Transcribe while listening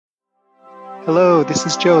Hello, this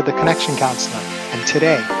is Joe, the Connection Counselor, and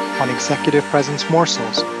today on Executive Presence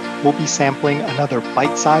Morsels, we'll be sampling another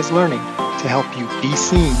bite-sized learning to help you be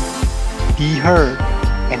seen, be heard,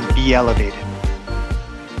 and be elevated.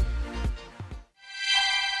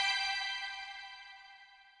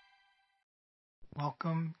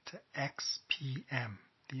 Welcome to XPM,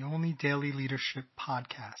 the only daily leadership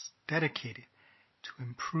podcast dedicated to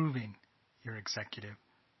improving your executive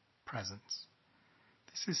presence.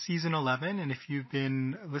 This is season 11, and if you've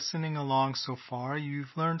been listening along so far,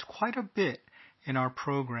 you've learned quite a bit in our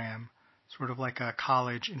program, sort of like a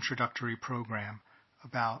college introductory program,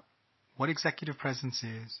 about what executive presence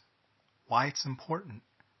is, why it's important,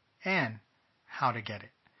 and how to get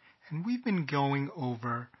it. And we've been going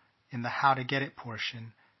over, in the how to get it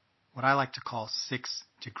portion, what I like to call 6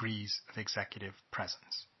 degrees of executive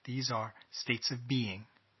presence. These are states of being,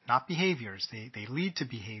 not behaviors. They lead to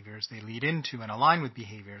behaviors, they lead into and align with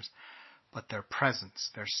behaviors, but their presence,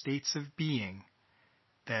 their states of being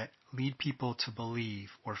that lead people to believe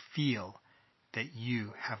or feel that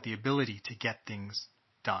you have the ability to get things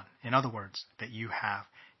done. In other words, that you have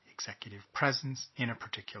executive presence in a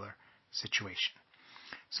particular situation.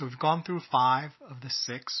 So we've gone through 5 of the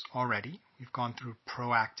 6 already. We've gone through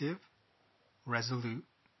proactive, resolute,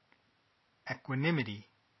 equanimity,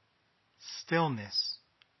 stillness,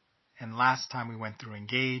 and last time we went through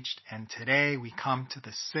engaged, and today we come to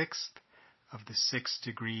the 6th of the 6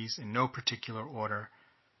 degrees in no particular order,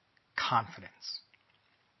 confidence.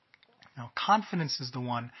 Now, confidence is the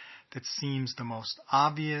one that seems the most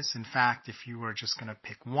obvious. In fact, if you were just going to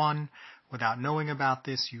pick one without knowing about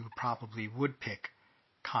this, you probably would pick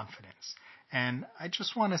confidence. And I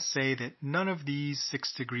just want to say that none of these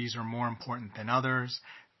 6 degrees are more important than others.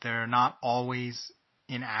 They're not always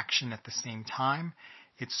in action at the same time.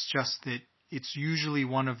 It's just that it's usually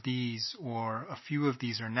one of these or a few of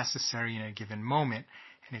these are necessary in a given moment.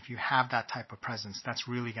 And if you have that type of presence, that's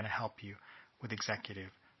really going to help you with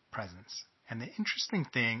executive presence. And the interesting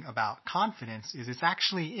thing about confidence is it's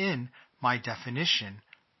actually in my definition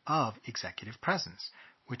of executive presence,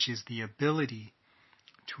 which is the ability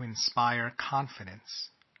to inspire confidence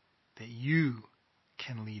that you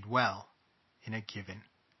can lead well in a given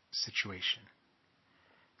situation.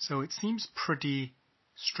 So it seems pretty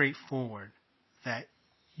straightforward that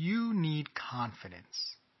you need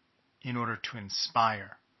confidence in order to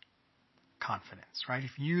inspire confidence, right?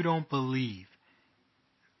 If you don't believe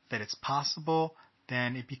that it's possible,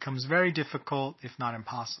 then it becomes very difficult, if not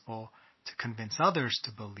impossible, to convince others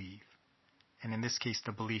to believe. And in this case,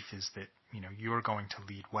 the belief is that, you're going to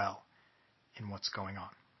lead well in what's going on.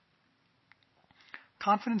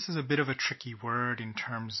 Confidence is a bit of a tricky word in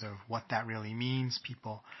terms of what that really means.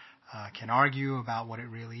 People can argue about what it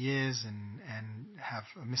really is and have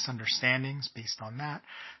misunderstandings based on that.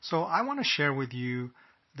 So I want to share with you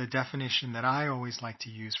the definition that I always like to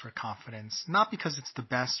use for confidence, not because it's the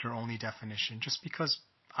best or only definition, just because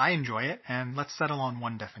I enjoy it, and let's settle on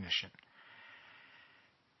one definition.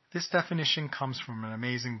 This definition comes from an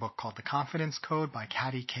amazing book called The Confidence Code by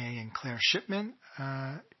Katty Kay and Claire Shipman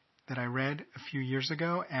that I read a few years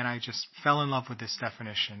ago, and I just fell in love with this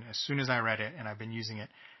definition as soon as I read it, and I've been using it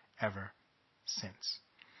ever since.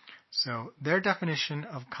 So their definition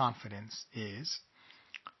of confidence is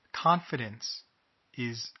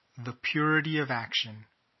the purity of action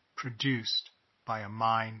produced by a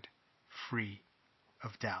mind free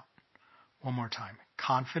of doubt. One more time.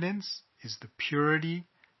 Confidence is the purity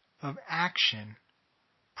of action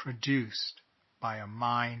produced by a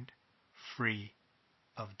mind free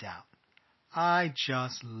of doubt. I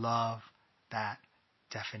just love that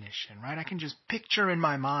definition, right? I can just picture in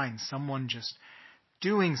my mind someone just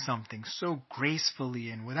doing something so gracefully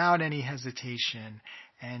and without any hesitation,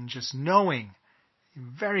 and just knowing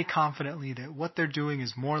very confidently that what they're doing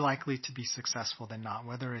is more likely to be successful than not,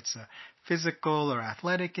 whether it's a physical or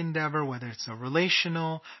athletic endeavor, whether it's a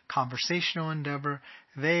relational, conversational endeavor.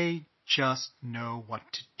 They just know what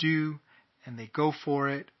to do, and they go for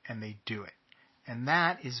it, and they do it. And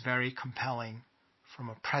that is very compelling from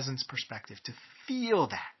a presence perspective, to feel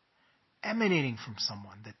that emanating from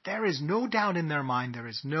someone, that there is no doubt in their mind, there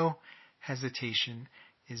is no hesitation,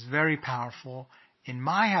 is very powerful in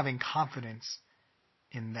my having confidence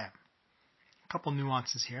in them. A couple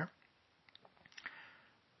nuances here.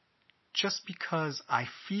 Just because I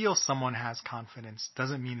feel someone has confidence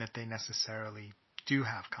doesn't mean that they necessarily do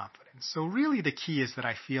have confidence. So really the key is that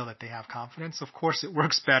I feel that they have confidence. Of course, it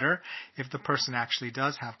works better if the person actually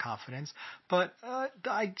does have confidence. But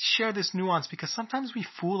I share this nuance because sometimes we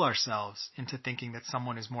fool ourselves into thinking that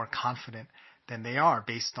someone is more confident than they are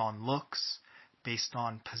based on looks, based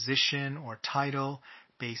on position or title,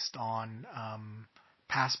 based on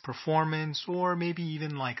past performance or maybe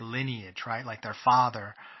even like lineage, right? Like their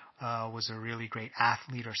father was a really great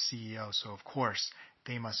athlete or CEO, so of course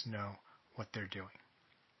they must know what they're doing.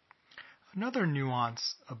 Another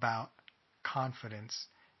nuance about confidence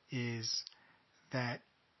is that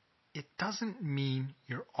it doesn't mean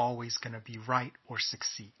you're always going to be right or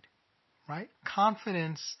succeed, right?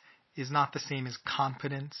 Confidence is not the same as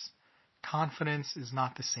competence. Confidence is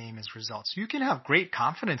not the same as results. You can have great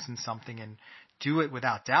confidence in something and do it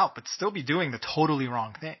without doubt, but still be doing the totally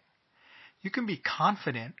wrong thing. You can be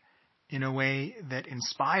confident in a way that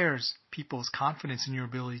inspires people's confidence in your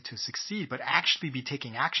ability to succeed, but actually be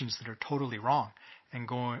taking actions that are totally wrong and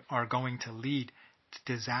are going to lead to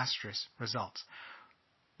disastrous results.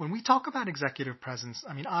 When we talk about executive presence,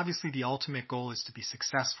 I mean, obviously the ultimate goal is to be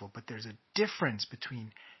successful, but there's a difference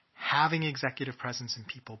between having executive presence and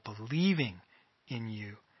people believing in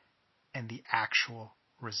you and the actual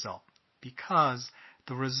result, because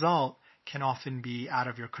the result can often be out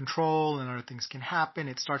of your control and other things can happen.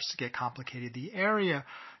 It starts to get complicated. The area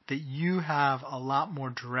that you have a lot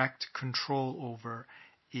more direct control over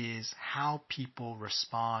is how people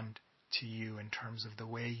respond to you in terms of the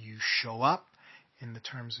way you show up, in the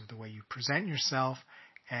terms of the way you present yourself,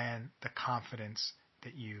 and the confidence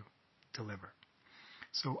that you deliver.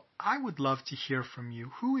 So I would love to hear from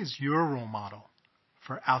you. Who is your role model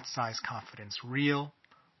for outsized confidence, real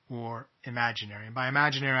or imaginary? And by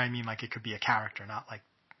imaginary, I mean like it could be a character, not like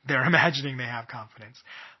they're imagining they have confidence.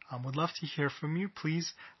 Would love to hear from you.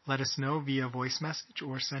 Please let us know via voice message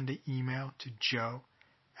or send an email to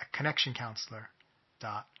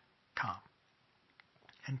joe@connectioncounselor.com.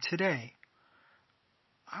 And today,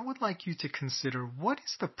 I would like you to consider what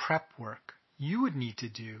is the prep work you would need to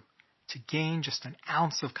do to gain just an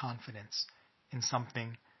ounce of confidence in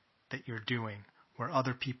something that you're doing where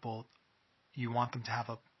other people, you want them to have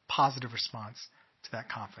a positive response to that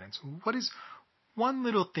confidence. What is one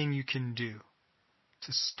little thing you can do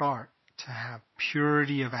to start to have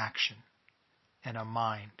purity of action and a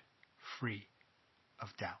mind free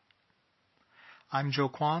of doubt? I'm Joe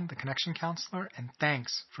Kwan, the Connection Counselor, and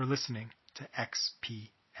thanks for listening to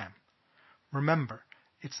XPM. Remember,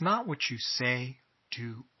 it's not what you say,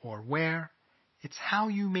 do, or wear. It's how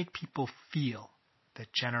you make people feel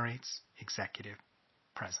that generates executive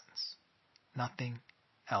presence. Nothing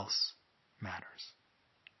else matters.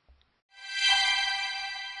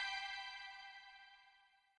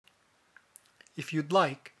 If you'd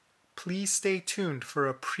like, please stay tuned for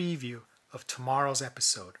a preview of tomorrow's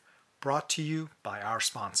episode, brought to you by our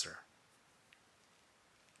sponsor.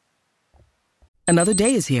 Another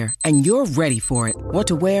day is here, and you're ready for it. What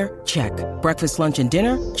to wear? Check. Breakfast, lunch, and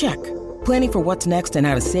dinner? Check. Planning for what's next and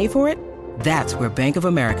how to save for it? That's where Bank of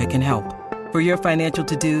America can help. For your financial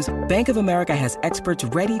to-dos, Bank of America has experts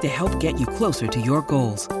ready to help get you closer to your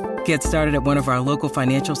goals. Get started at one of our local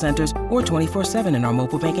financial centers or 24/7 in our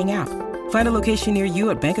mobile banking app. Find a location near you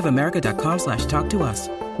at bankofamerica.com/talktous.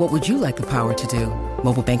 What would you like the power to do?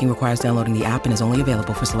 Mobile banking requires downloading the app and is only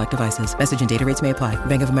available for select devices. Message and data rates may apply.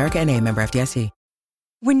 Bank of America N.A., member FDIC.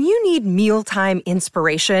 When you need mealtime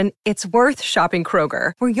inspiration, it's worth shopping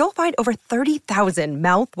Kroger, where you'll find over 30,000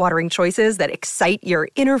 mouth-watering choices that excite your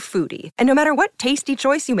inner foodie. And no matter what tasty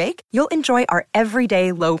choice you make, you'll enjoy our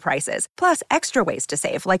everyday low prices, plus extra ways to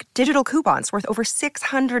save, like digital coupons worth over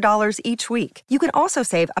 $600 each week. You can also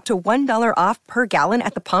save up to $1 off per gallon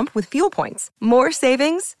at the pump with fuel points. More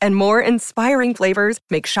savings and more inspiring flavors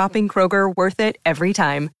make shopping Kroger worth it every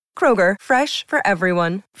time. Kroger, fresh for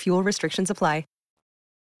everyone. Fuel restrictions apply.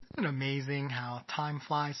 Isn't it amazing how time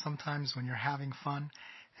flies sometimes when you're having fun?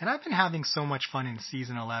 And I've been having so much fun in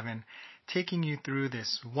Season 11, taking you through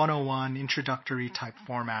this 101 introductory type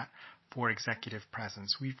format for executive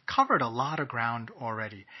presence. We've covered a lot of ground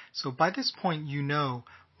already. So by this point, you know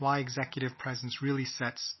why executive presence really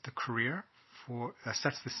sets the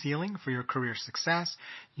ceiling for your career success.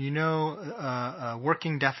 You know a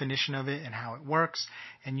working definition of it and how it works.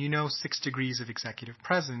 And you know 6 degrees of executive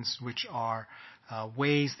presence, which are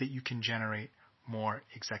ways that you can generate more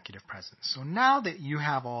executive presence. So now that you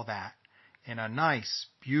have all that in a nice,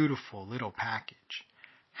 beautiful little package,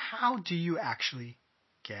 how do you actually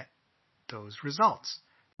get those results?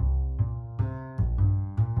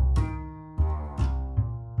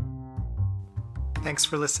 Thanks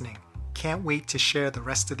for listening. Can't wait to share the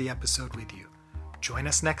rest of the episode with you. Join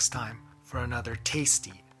us next time for another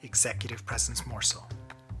tasty executive presence morsel.